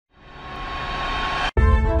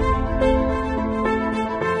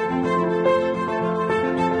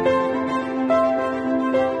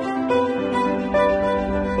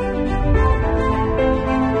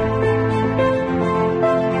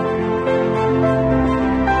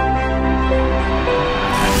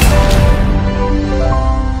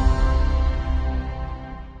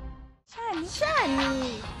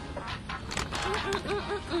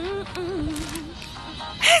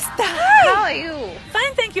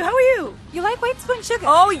You like white spoon sugar?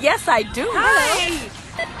 Oh, yes, I do. Hi.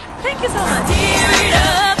 Thank you so much. Stir it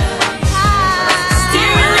up.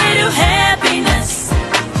 Stir a little happiness.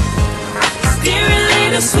 Stir a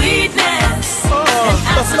little sweetness. And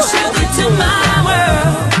add some sugar to my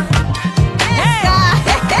world.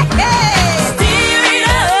 Stir it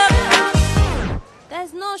up.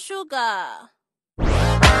 There's no sugar.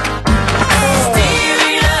 Stir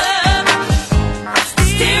it up.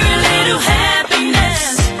 Stir a little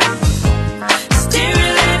happiness. Stir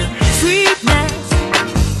a little sweetness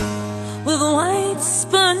with a white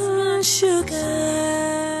spoon sugar.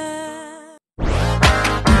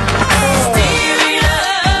 Stir it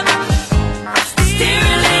up. Stir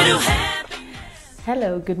a little happiness.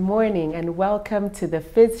 Hello, good morning, and welcome to the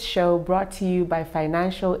FiZ show brought to you by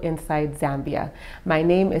Financial Insight Zambia. My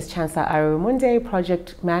name is Chansa Ahrunmwunde,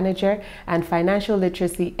 Project Manager and Financial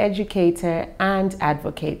Literacy Educator and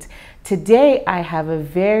Advocate. Today, I have a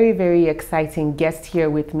very exciting guest here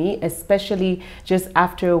with me, especially just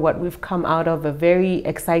after what we've come out of a very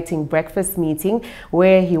exciting breakfast meeting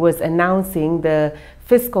where he was announcing the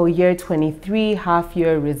fiscal year 23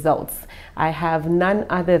 half-year results. I have none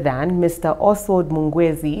other than Mr. Oswald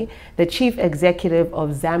Mungwezi, the Chief Executive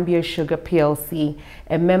of Zambia Sugar PLC,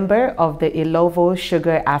 a member of the Illovo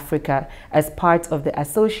Sugar Africa as part of the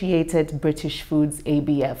Associated British Foods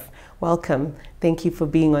ABF. Welcome. Thank you for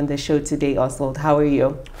being on the show today, Oswald. How are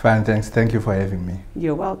you? Fine, thanks. Thank you for having me.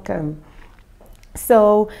 You're welcome.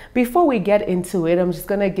 So before we get into it, I'm just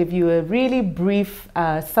going to give you a really brief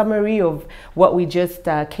summary of what we just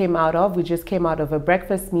came out of. We just came out of a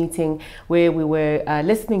breakfast meeting where we were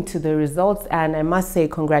listening to the results, and I must say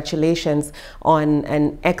congratulations on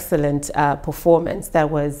an excellent performance. That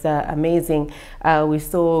was amazing. We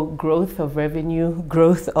saw growth of revenue,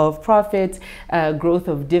 growth of profit, growth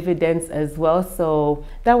of dividends as well. So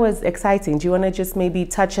that was exciting. Do you want to just maybe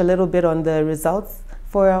touch a little bit on the results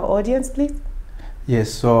for our audience, please?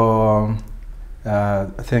 Yes, so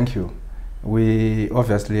thank you. We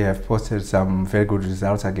obviously have posted some very good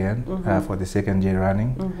results again for the second year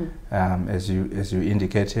running. As you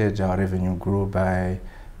indicated, our revenue grew by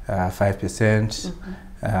 5%,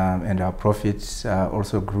 and our profits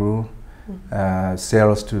also grew.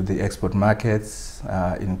 Sales to the export markets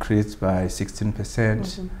increased by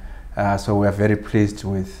 16%. So we are very pleased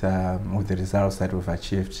with the results that we've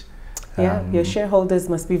achieved. Yeah, your shareholders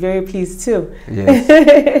must be very pleased too. Yes.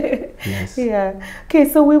 Yes. Yeah. Okay,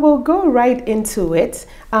 so we will go right into it.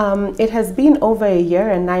 It has been over a year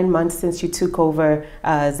and 9 months since you took over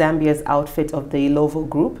Zambia's outfit of the Illovo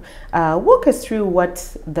Group. Walk us through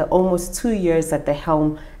what the almost 2 years at the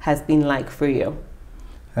helm has been like for you.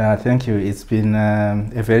 Thank you. It's been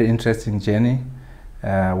a very interesting journey,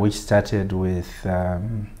 which started with a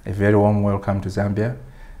very warm welcome to Zambia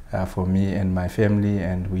for me and my family,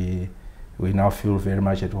 and we now feel very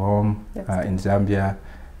much at home in Zambia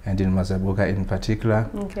and in Mazabuka in particular.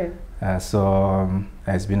 Okay. So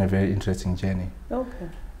it's been a very interesting journey. Okay.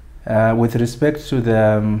 With respect to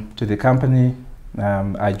the company,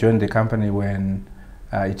 I joined the company when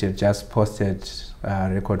it had just posted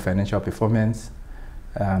record financial performance,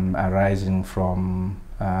 arising from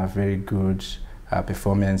very good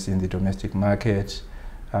performance in the domestic market.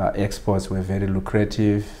 Exports were very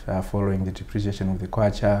lucrative following the depreciation of the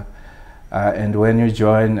kwacha. And when you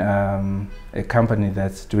join a company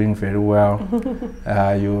that's doing very well,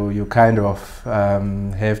 you kind of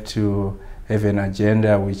have to have an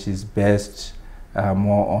agenda which is based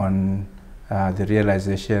more on the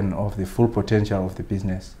realization of the full potential of the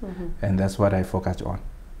business. And that's what I focused on.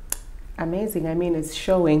 Amazing. I mean, it's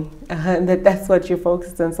showing that's what you're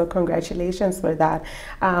focused on, so congratulations for that.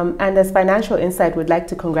 And as Financial Insight, would like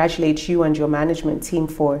to congratulate you and your management team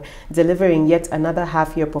for delivering yet another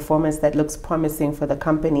half-year performance that looks promising for the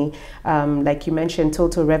company. Like you mentioned,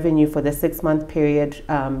 total revenue for the 6-month period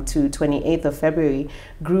to 28th of February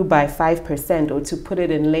grew by 5%, or to put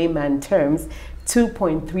it in layman terms,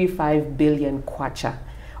 2.35 billion kwacha.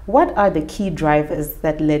 What are the key drivers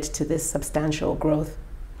that led to this substantial growth?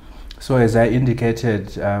 So as I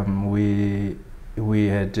indicated, we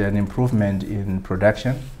had an improvement in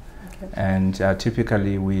production, and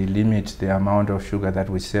typically we limit the amount of sugar that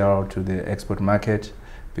we sell to the export market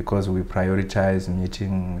because we prioritize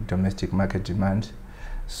meeting domestic market demand.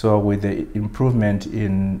 So with the improvement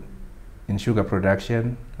in sugar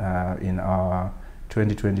production in our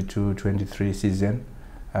 2022-23 season,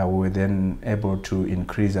 we were then able to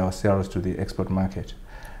increase our sales to the export market.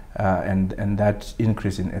 And that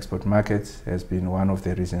increase in export markets has been one of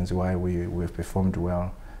the reasons why we've performed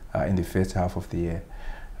well in the first half of the year.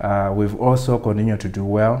 We've also continued to do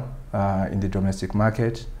well in the domestic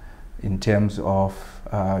market. in terms of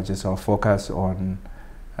just our focus on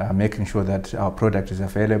making sure that our product is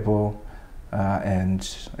available and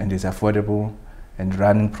is affordable, and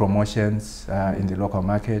running promotions in the local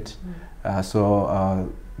market. So our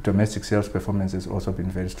domestic sales performance has also been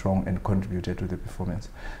very strong and contributed to the performance.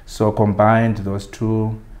 So combined those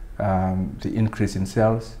two, the increase in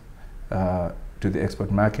sales to the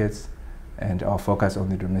export markets and our focus on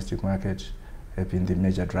the domestic market have been the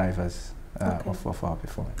major drivers of our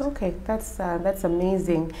performance. Okay, that's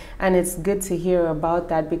amazing, and it's good to hear about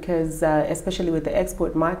that, because especially with the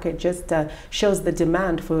export market, just shows the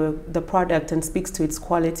demand for the product and speaks to its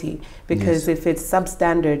quality, because if it's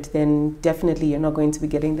substandard, then definitely you're not going to be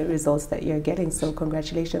getting the results that you're getting. So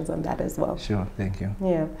congratulations on that as well. Sure, thank you.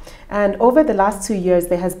 Yeah, and over the last 2 years,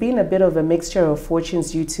 there has been a bit of a mixture of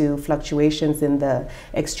fortunes due to fluctuations in the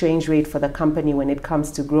exchange rate for the company when it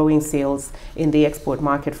comes to growing sales in the export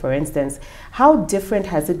market, for instance. How different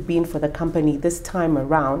has it been for the company this time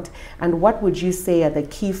around, and what would you say are the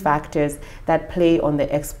key factors that play on the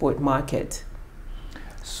export market?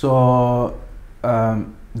 So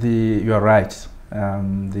you are right.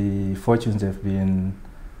 The fortunes have been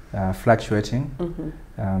fluctuating.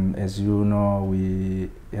 As you know,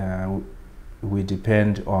 we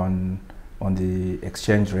depend on the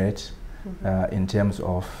exchange rate in terms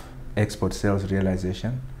of export sales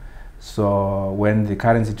realization. So when the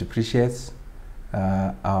currency depreciates,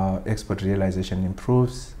 our export realization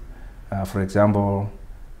improves. For example,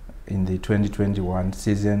 in the 2021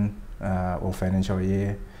 season or financial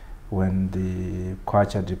year, when the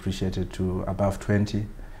kwacha depreciated to above 20,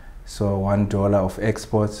 so $1 of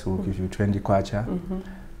exports will give you 20 kwacha.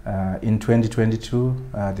 In 2022,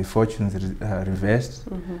 the fortunes reversed.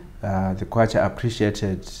 The kwacha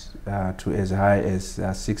appreciated to as high as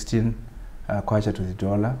 16 kwacha to the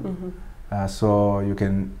dollar. So you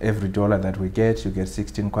can, every dollar that we get, you get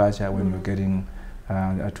 16 kwacha when you're getting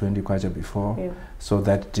 20 kwacha before. So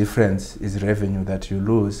that difference is revenue that you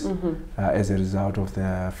lose as a result of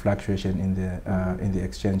the fluctuation in the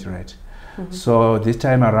exchange rate. So this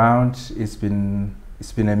time around, it's been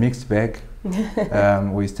a mixed bag.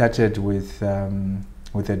 We started with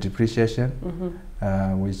a depreciation,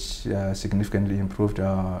 which significantly improved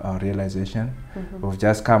our realization. We've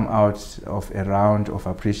just come out of a round of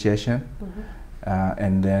appreciation,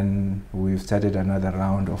 and then we've started another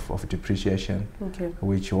round of depreciation,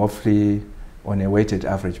 which hopefully, on a weighted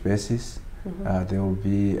average basis, there will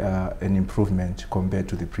be an improvement compared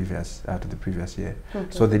to the previous year.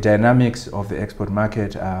 So the dynamics of the export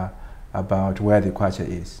market are about where the kwacha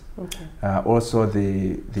is. Also,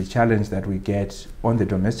 the challenge that we get on the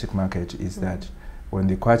domestic market is that when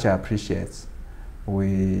the kwacha appreciates,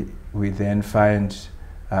 we then find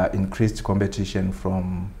increased competition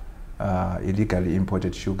from illegally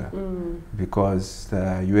imported sugar, because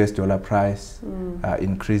the US dollar price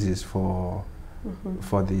increases for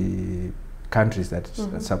the countries that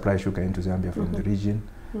supply sugar into Zambia from the region,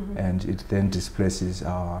 and it then displaces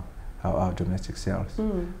our domestic sales.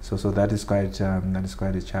 So that is quite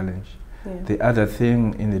a challenge. The other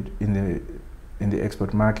thing in the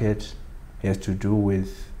export market has to do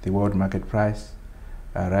with the world market price.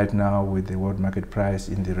 Right now, with the world market price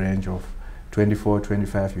in the range of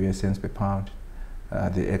 24-25 US cents per pound,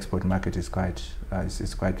 the export market is quite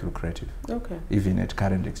lucrative. Even at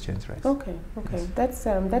current exchange rates. Yes.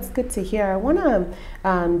 That's good to hear. I want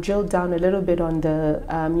to drill down a little bit on the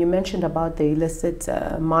you mentioned about the illicit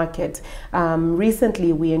market.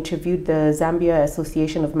 Recently, we interviewed the Zambia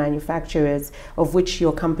Association of Manufacturers, of which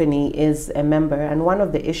your company is a member, and one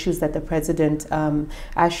of the issues that the president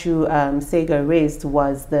Ashu Sega raised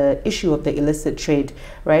was the issue of the illicit trade.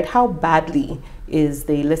 Right? How badly is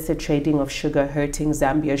the illicit trading of sugar hurting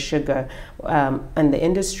Zambia Sugar and the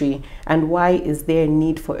industry, and why is there a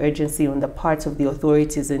need for urgency on the part of the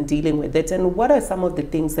authorities in dealing with it, and what are some of the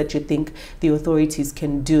things that you think the authorities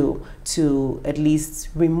can do to at least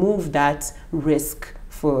remove that risk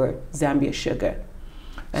for Zambia Sugar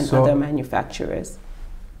and other manufacturers?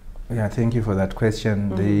 Yeah, thank you for that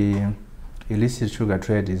question. The illicit sugar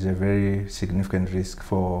trade is a very significant risk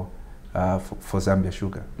for Zambia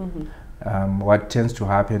Sugar. What tends to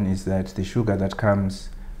happen is that the sugar that comes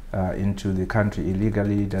into the country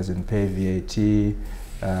illegally doesn't pay VAT,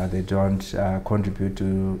 they don't contribute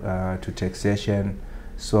to taxation.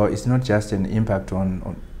 So it's not just an impact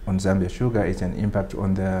on Zambia Sugar, it's an impact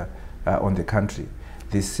on the country.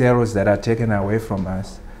 The sales that are taken away from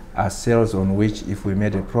us are sales on which, if we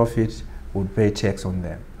made a profit, would pay tax on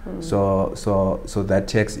them. So that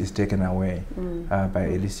tax is taken away by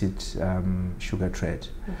illicit sugar trade.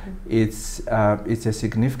 It's a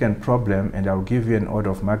significant problem, and I'll give you an order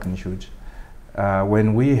of magnitude.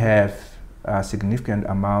 when we have significant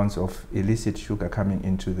amounts of illicit sugar coming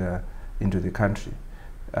into the country,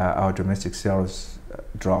 our domestic sales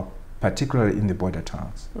drop, particularly in the border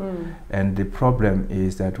towns. And the problem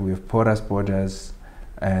is that we have porous borders,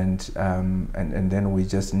 and then we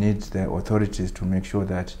just need the authorities to make sure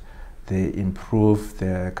that they improve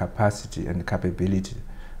their capacity and capability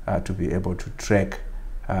to be able to track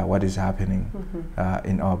what is happening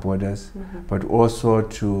in our borders, but also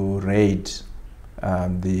to raid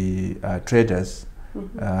the traders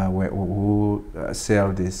who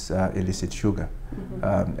sell this illicit sugar,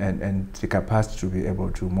 and the capacity to be able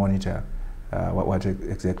to monitor what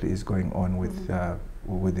exactly is going on with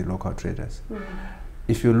the local traders.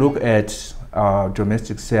 If you look at our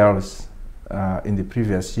domestic sales in the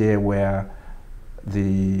previous year, where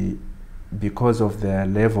because of the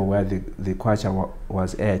level where the kwacha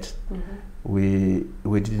was at, we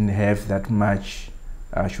didn't have that much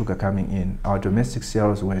sugar coming in. Our domestic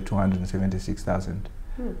sales were 276,000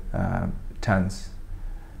 tons.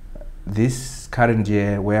 This current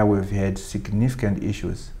year, where we've had significant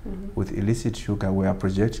issues with illicit sugar, we are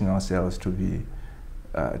projecting ourselves to be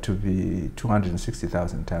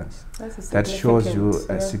 260,000 tons. That shows you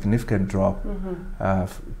a significant drop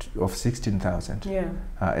of 16,000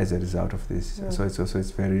 as a result of this. So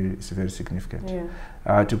it's very significant.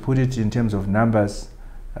 To put it in terms of numbers,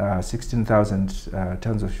 16,000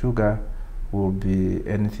 tons of sugar will be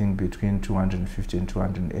anything between 250 and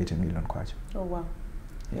 280 million kwacha. Oh wow!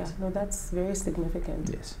 Yes. Yeah, no, that's very significant.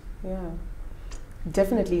 Yes. Yeah.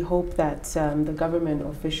 Definitely hope that the government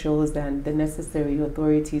officials and the necessary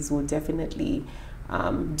authorities will definitely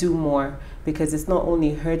do more, because it's not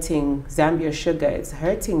only hurting Zambia Sugar, it's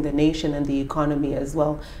hurting the nation and the economy as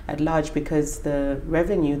well at large, because the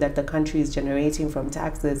revenue that the country is generating from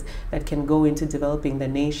taxes that can go into developing the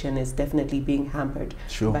nation is definitely being hampered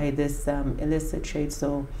by this illicit trade.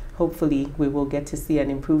 So hopefully we will get to see an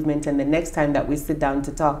improvement, and the next time that we sit down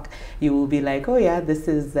to talk, you will be like, oh yeah, this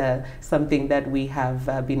is something that we have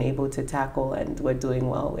been able to tackle and we're doing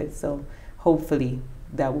well with. So hopefully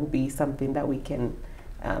that will be something that we can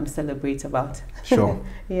celebrate about. Sure.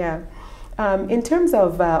 Yeah. In terms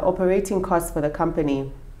of operating costs for the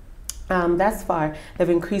company, thus far they've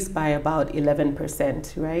increased by about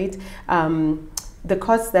 11%, right? The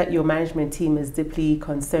costs that your management team is deeply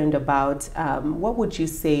concerned about, what would you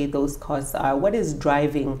say those costs are? What is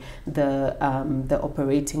driving the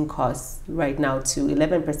operating costs right now to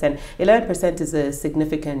 11%? 11% is a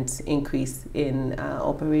significant increase in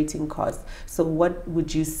operating costs. So what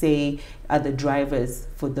would you say are the drivers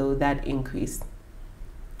for that increase?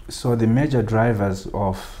 So the major drivers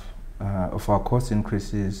of our cost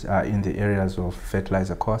increases are in the areas of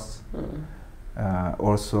fertilizer costs,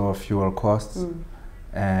 also fuel costs,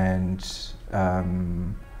 and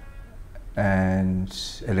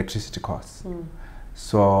electricity costs.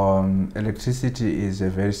 So electricity is a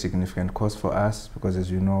very significant cost for us, because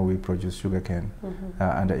as you know, we produce sugarcane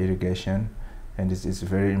under irrigation, and it's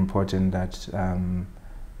very important that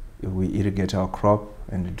we irrigate our crop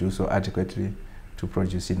and do so adequately to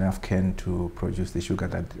produce enough cane to produce the sugar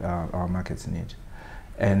that our markets need.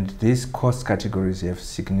 And these cost categories have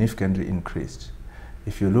significantly increased.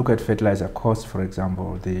 If you look at fertilizer costs, for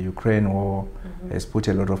example, the Ukraine war has put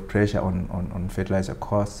a lot of pressure on fertilizer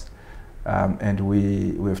costs, and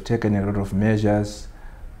we've taken a lot of measures,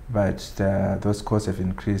 but those costs have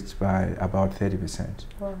increased by about 30%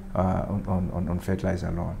 on fertilizer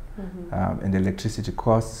alone. And electricity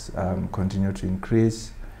costs continue to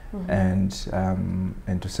increase, and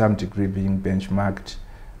to some degree being benchmarked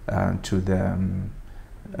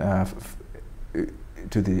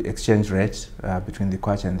to the exchange rate between the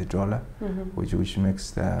kwacha and the dollar, which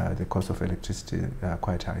makes the cost of electricity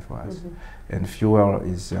quite high for us. And fuel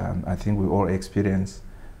is, I think we all experience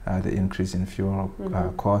the increase in fuel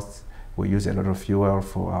costs. We use a lot of fuel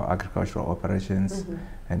for our agricultural operations,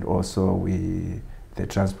 and also the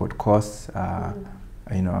transport costs are,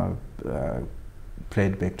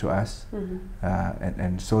 played back to us.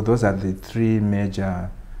 And so those are the three major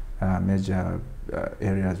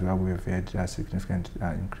areas where we have had significant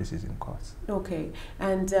increases in costs. Okay,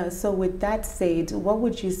 and so with that said, what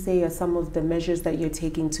would you say are some of the measures that you're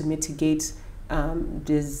taking to mitigate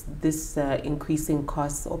this increasing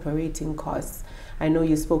costs, operating costs? I know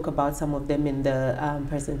you spoke about some of them in the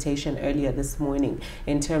presentation earlier this morning,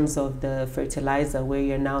 in terms of the fertilizer, where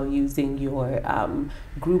you're now using your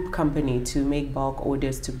group company to make bulk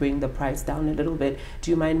orders to bring the price down a little bit.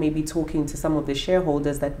 Do you mind maybe talking to some of the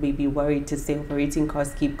shareholders that may be worried to say operating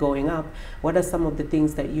costs keep going up? What are some of the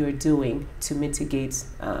things that you're doing to mitigate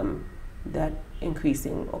that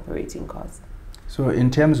increasing operating costs? So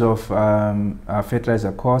in terms of our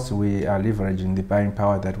fertilizer costs, we are leveraging the buying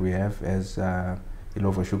power that we have as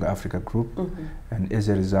Illovo Sugar Africa Group, and as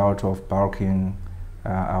a result of bulking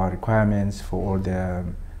our requirements for all the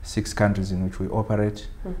 6 countries in which we operate,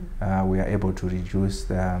 we are able to reduce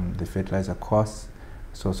the fertilizer costs.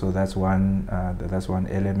 So that's one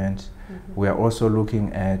element. We are also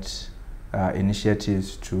looking at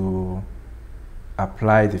initiatives to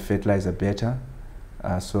apply the fertilizer better.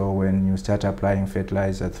 So when you start applying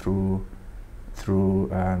fertilizer through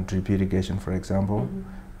drip irrigation, for example,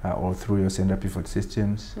 or through your center pivot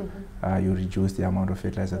systems, you reduce the amount of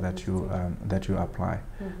fertilizer that you apply.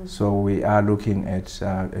 So we are looking at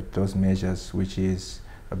those measures, which is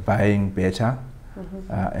buying better,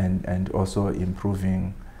 and also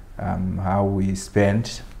improving how we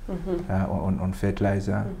spend on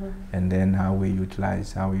fertilizer, and then how we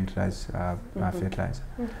utilize fertilizer.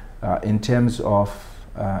 In terms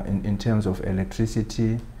of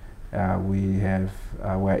electricity, we're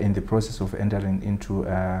in the process of entering into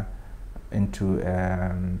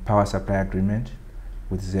power supply agreement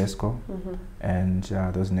with ZESCO, and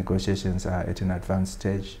those negotiations are at an advanced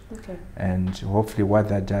stage. And hopefully what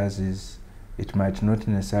that does is it might not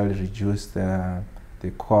necessarily reduce the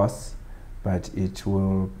costs, but it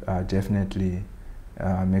will definitely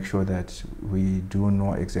make sure that we do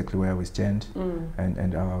know exactly where we stand,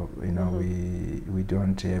 and we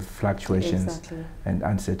don't have fluctuations and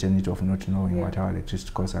uncertainty of not knowing what our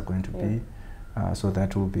electricity costs are going to be. So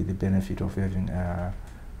that will be the benefit of having a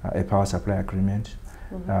power supply agreement.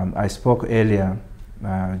 I spoke earlier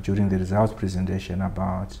during the results presentation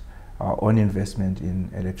about our own investment in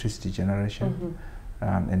electricity generation,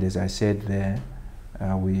 and as I said there,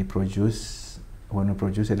 when we produce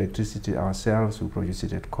electricity ourselves, we produce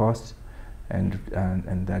it at cost, and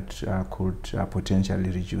that could potentially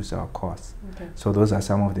reduce our costs. So those are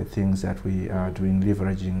some of the things that we are doing,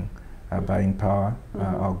 leveraging buying power,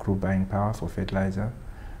 our group buying power for fertilizer,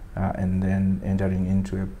 and then entering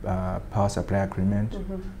into a power supply agreement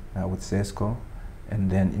with ZESCO, and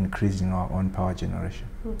then increasing our own power generation.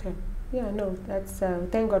 Yeah, no, that's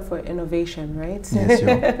thank God for innovation, right?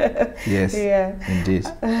 Yes, yes, indeed.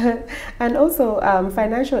 And also,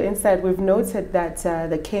 Financial Insight, we've noted that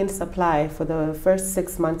the cane supply for the first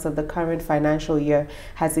 6 months of the current financial year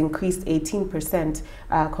has increased 18%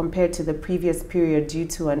 compared to the previous period due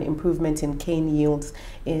to an improvement in cane yields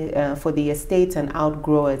for the estates and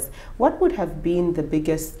outgrowers. What would have been the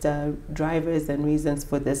biggest drivers and reasons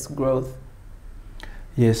for this growth?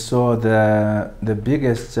 Yes, so the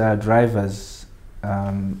biggest drivers,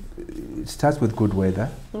 it starts with good weather,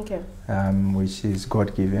 which is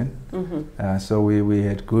God-given. So we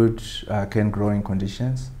had good cane growing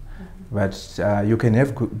conditions, but you can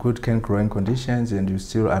have good cane growing conditions and you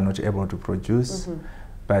still are not able to produce.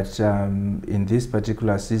 But in this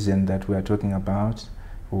particular season that we are talking about,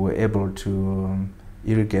 we were able to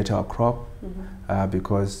irrigate our crop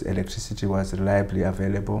because electricity was reliably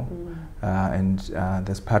available, and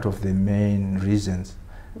that's part of the main reasons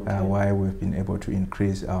why we've been able to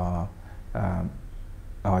increase our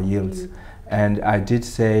yields. And I did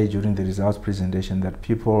say during the results presentation that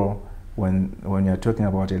people, when you're talking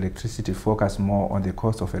about electricity, focus more on the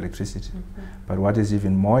cost of electricity. But what is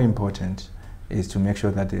even more important is to make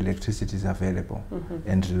sure that the electricity is available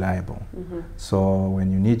and reliable. So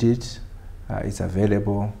when you need it, it's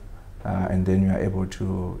available, and then you are able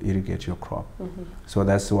to irrigate your crop. So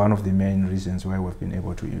that's one of the main reasons why we've been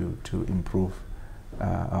able to improve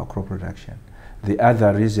our crop production. The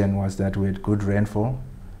other reason was that we had good rainfall,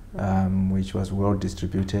 which was well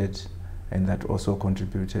distributed, and that also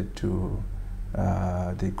contributed to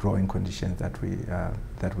the growing conditions that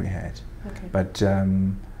we had. But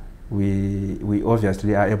we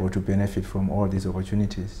obviously are able to benefit from all these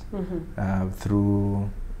opportunities through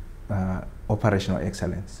operational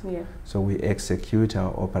excellence. So we execute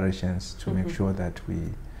our operations to make sure that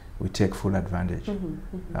we take full advantage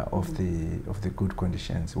of the good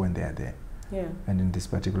conditions when they are there. And in this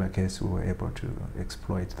particular case, we were able to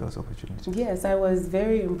exploit those opportunities. Yes, I was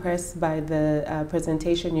very impressed by the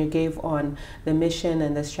presentation you gave on the mission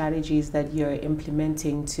and the strategies that you're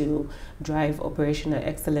implementing to drive operational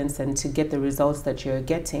excellence and to get the results that you're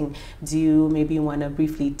getting. Do you maybe want to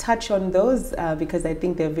briefly touch on those? Because I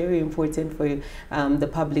think they're very important for the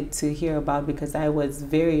public to hear about, because I was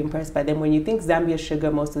very impressed by them. When you think Zambia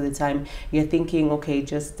Sugar, most of the time you're thinking, okay,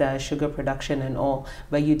 just sugar production and all,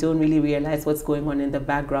 but you don't really realize what's going on in the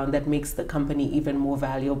background that makes the company even more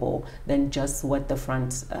valuable than just what the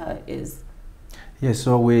front is. Yes,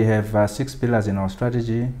 so we have 6 pillars in our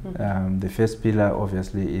strategy. The first pillar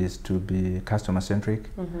obviously is to be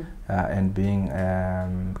customer-centric and being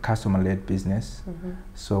customer-led business.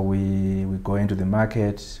 So we go into the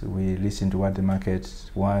market, we listen to what the market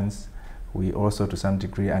wants, we also to some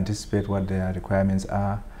degree anticipate what their requirements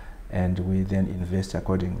are, and we then invest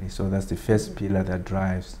accordingly. So that's the first pillar that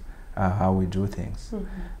drives how we do things.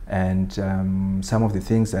 And some of the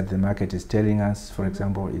things that the market is telling us, for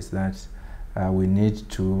example, is that we need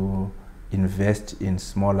to invest in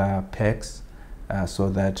smaller packs so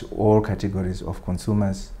that all categories of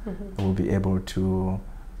consumers will be able to,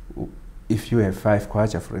 if you have 5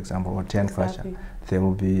 kwacha, for example, or 10 kwacha, there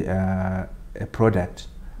will be a product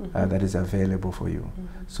that is available for you.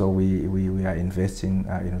 So we are investing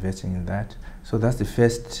in that. So that's the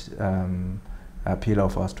first pillar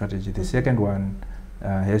of our strategy. The second one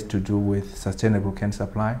has to do with sustainable cane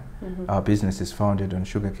supply. Our business is founded on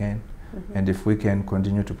sugarcane. And if we can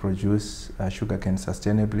continue to produce sugarcane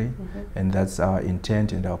sustainably, and that's our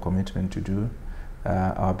intent and our commitment to do,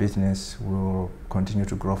 our business will continue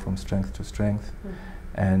to grow from strength to strength.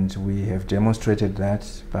 And we have demonstrated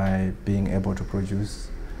that by being able to produce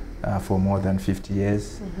for more than 50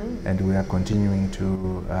 years, and we are continuing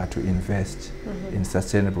to invest in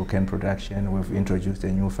sustainable cane production. We've introduced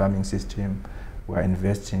a new farming system. We're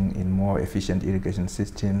investing in more efficient irrigation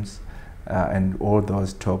systems. And all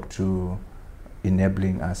those talk to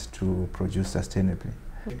enabling us to produce sustainably.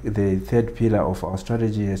 The third pillar of our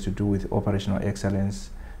strategy has to do with operational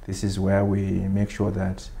excellence. This is where we make sure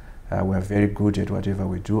that we are very good at whatever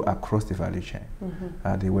we do across the value chain.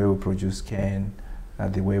 The way we produce cane,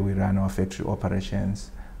 the way we run our factory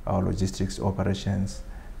operations, our logistics operations,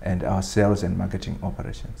 and our sales and marketing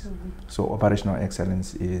operations. So operational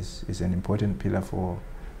excellence is an important pillar for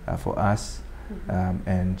us.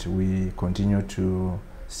 And we continue to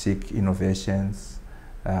seek innovations,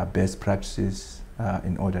 best practices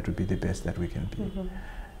in order to be the best that we can be.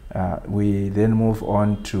 We then move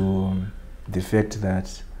on to the fact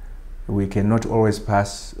that we cannot always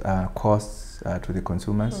pass costs to the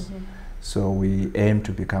consumers. So we aim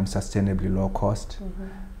to become sustainably low cost.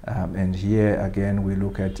 And here again we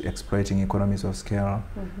look at exploiting economies of scale,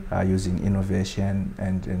 using innovation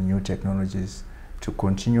and new technologies to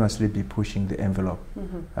continuously be pushing the envelope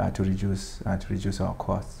to reduce our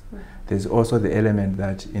costs. There's also the element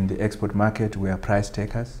that in the export market we are price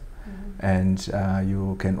takers, and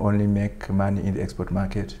you can only make money in the export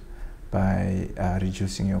market by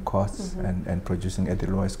reducing your costs and producing at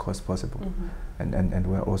the lowest cost possible. And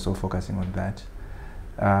we're also focusing on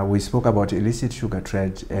that. We spoke about illicit sugar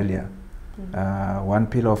trade earlier. One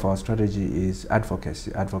pillar of our strategy is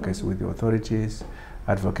advocacy with the authorities,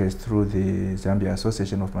 advocacy through the Zambia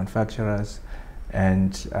Association of Manufacturers,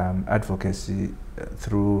 and advocacy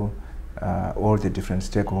through all the different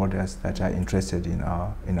stakeholders that are interested in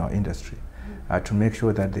our industry, to make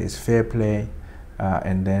sure that there is fair play,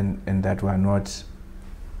 and that we are not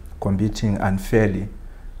competing unfairly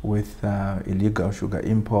with illegal sugar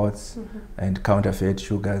imports and counterfeit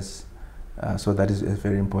sugars. So that is a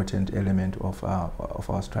very important element of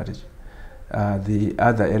our strategy. The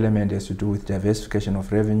other element has to do with diversification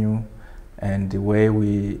of revenue, and the way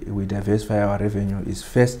we diversify our revenue is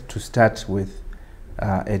first to start with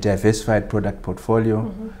a diversified product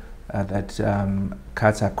portfolio that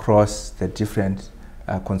cuts across the different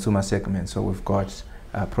consumer segments. So we've got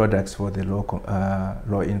products for the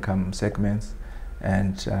low income segments,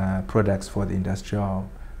 and products for the industrial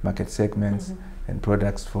market segments, and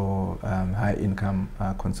products for high income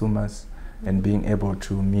consumers, and being able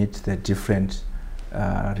to meet the different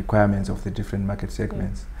requirements of the different market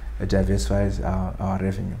segments. It diversifies our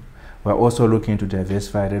revenue. We're also looking to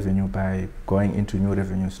diversify revenue by going into new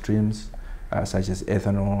revenue streams, such as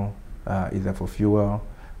ethanol, either for fuel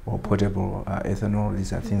or potable ethanol.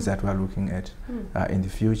 These are things that we're looking at in the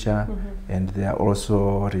future, and they are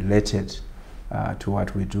also related to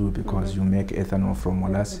what we do, because you make ethanol from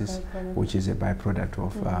molasses, which is a byproduct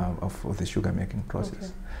of the sugar making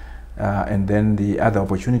process. And then the other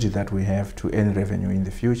opportunity that we have to earn revenue in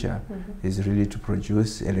the future is really to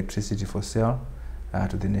produce electricity for sale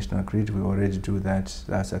to the national grid. We already do that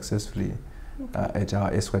successfully at our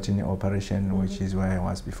Eswatini operation, which is where I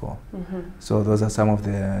was before. So those are some of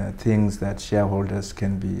the things that shareholders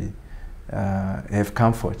can be have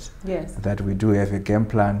comfort that we do have a game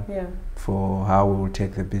plan for how we will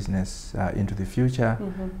take the business into the future,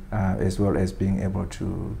 as well as being able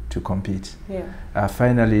to compete.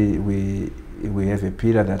 Finally, we have a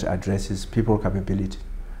pillar that addresses people capability,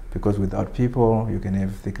 because without people you can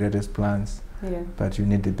have the greatest plans, but you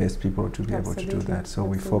need the best people to be able to do that. So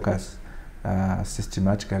we focus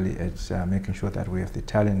systematically at making sure that we have the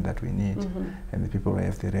talent that we need and the people who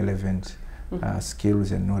have the relevant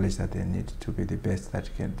skills and knowledge that they need to be the best that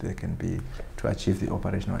they can be to achieve the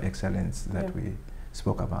operational excellence that we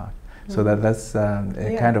spoke about. So that's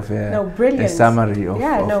a kind of a summary of,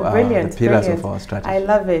 the pillars of our strategy. I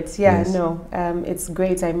love it. Yeah, no, it's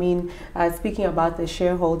great. I mean, speaking about the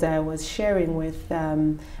shareholder, I was sharing with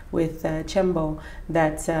Chembo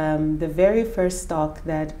that the very first stock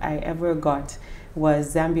that I ever got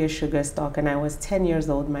was Zambia Sugar stock, and I was 10 years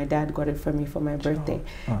old. My dad got it for me for my birthday.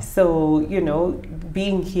 So, you know,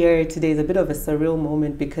 being here today is a bit of a surreal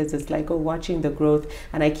moment because it's like, watching the growth,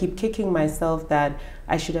 and I keep kicking myself that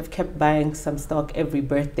I should have kept buying some stock every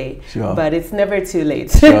birthday. But it's never too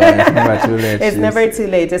late. It's never too late. It's never too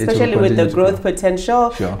late, especially with the growth potential.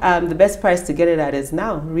 The best price to get it at is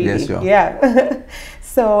now, really. Yeah.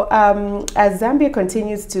 So as Zambia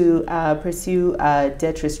continues to pursue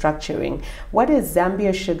debt restructuring, what is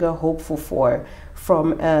Zambia Sugar hopeful for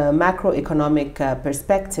from a macroeconomic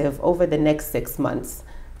perspective over the next 6 months?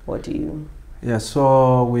 What do you... Yeah,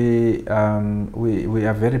 so we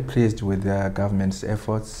are very pleased with the government's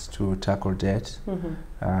efforts to tackle debt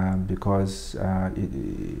because a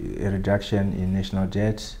reduction in national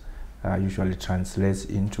debt usually translates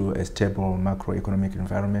into a stable macroeconomic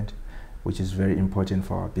environment, which is very important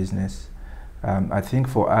for our business. I think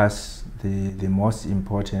for us, the most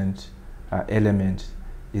important element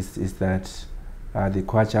is that the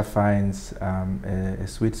kwacha finds a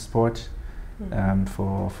sweet spot.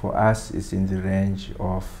 For us, it's in the range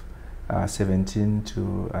of 17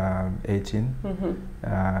 to 18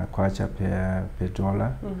 kwacha per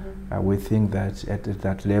dollar. We think that at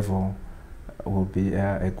that level will be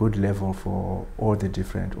a good level for all the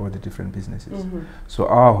different businesses. So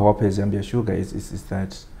our hope as Zambia Sugar is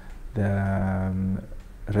that the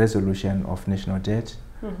resolution of national debt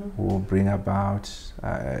will bring about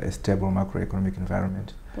a stable macroeconomic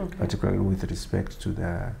environment, particularly with respect to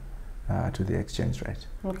the exchange rate.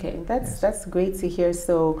 Okay, that's great to hear.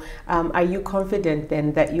 So are you confident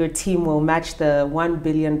then that your team will match the 1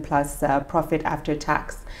 billion plus profit after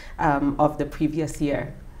tax of the previous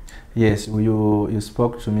year? Yes, you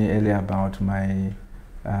spoke to me earlier about my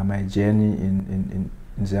my journey in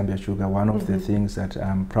Zambia Sugar. One of the things that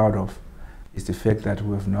I'm proud of is the fact that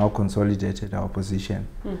we have now consolidated our position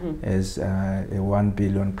as a 1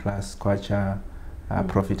 billion plus kwacha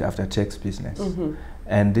profit after tax business.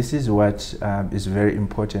 And this is what is very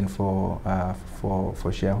important for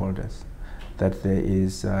shareholders, that there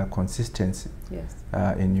is consistency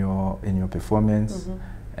in your performance,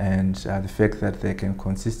 and the fact that they can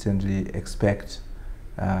consistently expect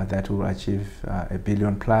that we'll achieve a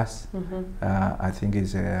billion plus, I think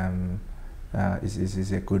is a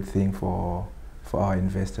good thing for our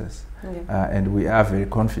investors. And we are very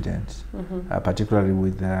confident, particularly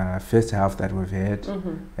with the first half that we've had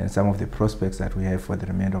and some of the prospects that we have for the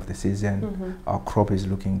remainder of the season. Our crop is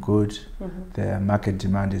looking good. The market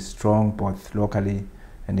demand is strong, both locally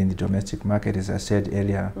and in the domestic market. As I said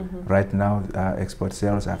earlier, right now export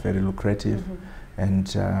sales are very lucrative, and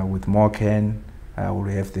with more cane, we'll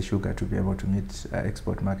have the sugar to be able to meet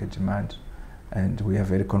export market demand. And we are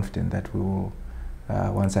very confident that we will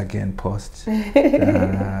once again post 1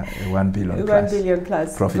 billion plus. 1 billion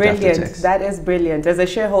plus. Profit brilliant. after tax. That is brilliant. As a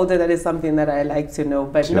shareholder, that is something that I like to know,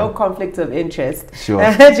 but no conflict of interest.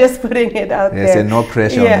 Just putting it out there. Yes, and no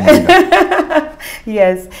pressure on me.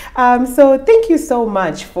 Yes. So thank you so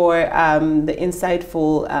much for the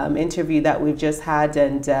insightful interview that we've just had,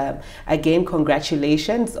 and again,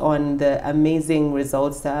 congratulations on the amazing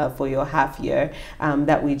results for your half year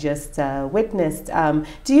that we just witnessed.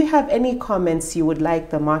 Do you have any comments you would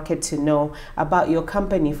like the market to know about your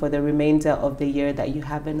company for the remainder of the year that you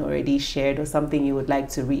haven't already shared, or something you would like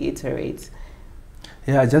to reiterate?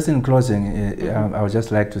 Yeah, just in closing, I would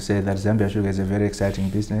just like to say that Zambia Sugar is a very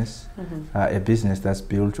exciting business, a business that's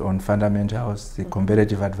built on fundamentals, the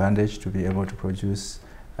competitive advantage to be able to produce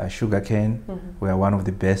sugar cane. We are one of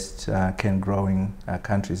the best cane growing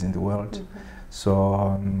countries in the world.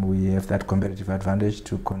 So we have that competitive advantage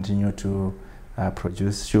to continue to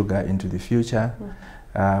produce sugar into the future.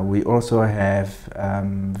 We also have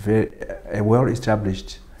a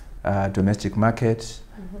well-established domestic market,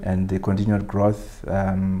 and the continued growth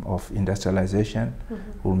of industrialization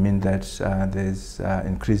will mean that there's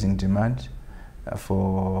increasing demand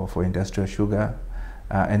for industrial sugar.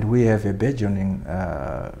 And we have a burgeoning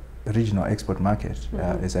regional export market.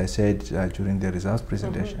 As I said during the results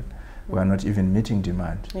presentation, we are not even meeting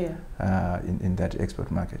demand in that export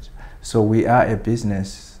market. So we are a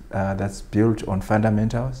business that's built on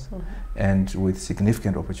fundamentals and with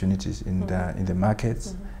significant opportunities in the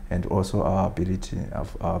markets and also our ability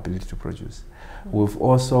to produce. We've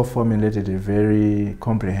also formulated a very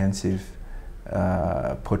comprehensive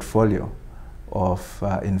portfolio of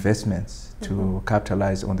investments to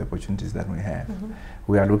capitalize on the opportunities that we have.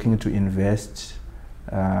 We are looking to invest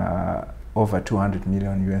over $200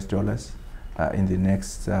 million in the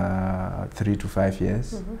next 3 to 5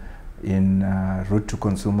 years in route to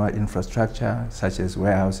consumer infrastructure such as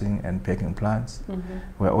warehousing and packing plants.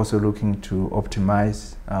 We're also looking to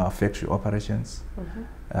optimize our factory operations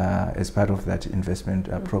as part of that investment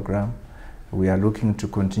program. We are looking to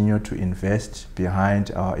continue to invest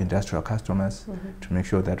behind our industrial customers to make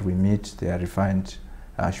sure that we meet their refined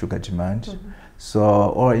sugar demand. So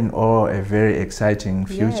all in all, a very exciting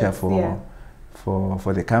future for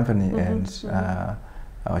the company and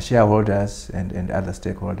our shareholders and other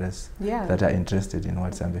stakeholders that are interested in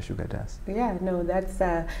what Zambia Sugar does. Yeah, no, that's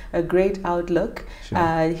a great outlook.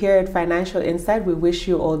 Sure. Here at Financial Insight, we wish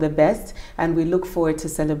you all the best, and we look forward to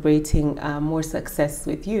celebrating more success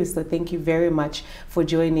with you. So thank you very much for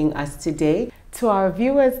joining us today. To our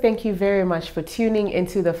viewers, thank you very much for tuning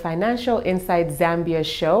into the Financial Insight Zambia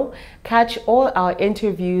show. Catch all our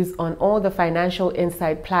interviews on all the Financial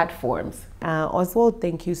Insight platforms. Oswald,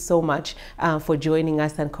 thank you so much for joining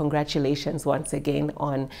us, and congratulations once again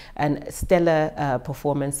on a stellar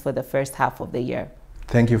performance for the first half of the year.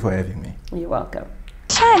 Thank you for having me. You're welcome.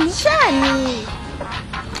 Shani.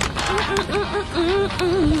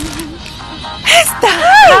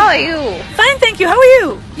 How are you? Fine, thank you. How are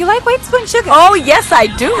you? You like white spoon sugar? Oh, yes, I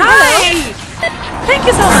do. Hi. Thank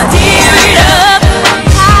you so much. Stir it up.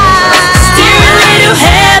 Stir a little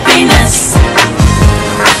happiness.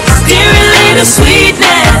 Stir a little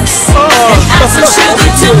sweetness. And add some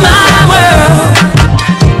sugar to my world.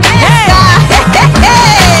 Stir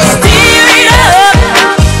it up.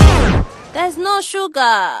 There's no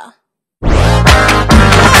sugar. Stir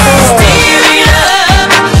it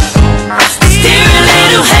up. Stir a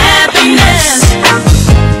little happiness.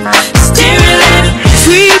 Stir a little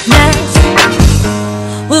sweetness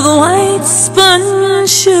with white spun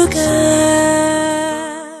sugar.